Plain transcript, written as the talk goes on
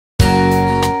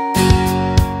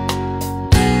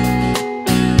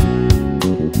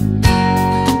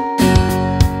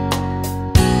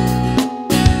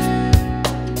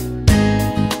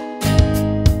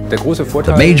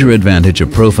The major advantage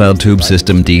of Profile Tube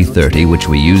System D30, which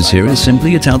we use here, is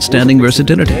simply its outstanding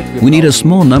versatility. We need a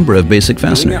small number of basic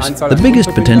fasteners. The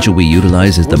biggest potential we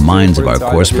utilize is the minds of our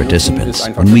course participants.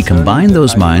 When we combine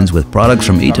those minds with products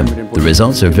from CETPM, the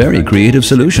results are very creative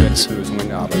solutions.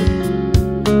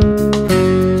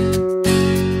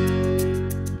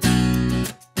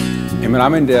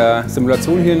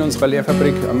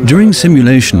 During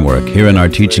simulation work here in our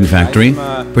teaching factory,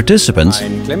 participants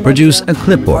produce a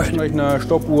clipboard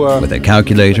with a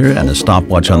calculator and a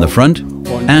stopwatch on the front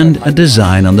and a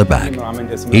design on the back.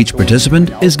 Each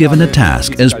participant is given a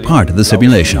task as part of the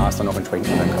simulation.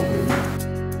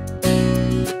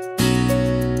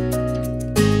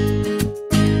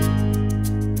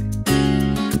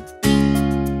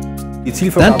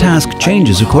 That task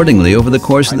changes accordingly over the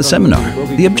course of the seminar.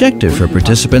 The objective for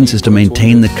participants is to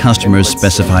maintain the customer's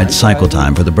specified cycle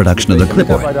time for the production of the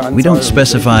clipboard. We don't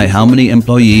specify how many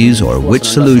employees or which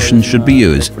solution should be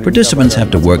used. Participants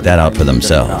have to work that out for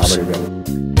themselves.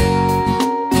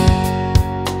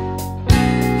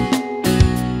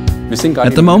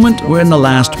 At the moment, we're in the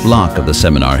last block of the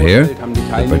seminar here.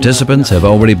 The participants have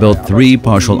already built 3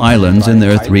 partial islands in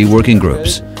their 3 working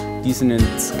groups.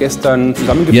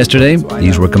 Yesterday,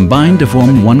 these were combined to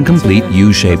form one complete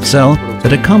U-shaped cell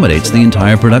that accommodates the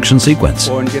entire production sequence.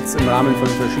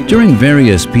 During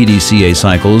various PDCA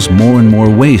cycles, more and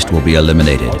more waste will be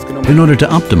eliminated in order to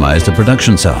optimize the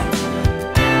production cell.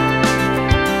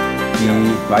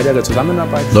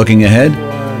 Looking ahead,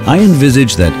 I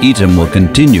envisage that CETPM will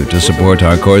continue to support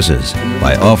our courses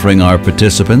by offering our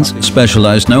participants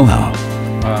specialized know-how.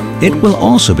 It will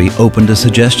also be open to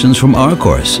suggestions from our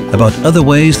course about other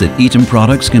ways that CETPM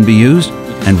products can be used,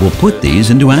 and will put these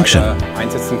into action.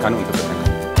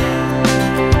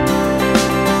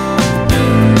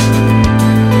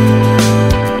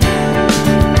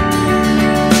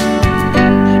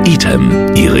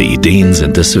 CETPM, Ihre Ideen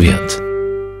sind es wert.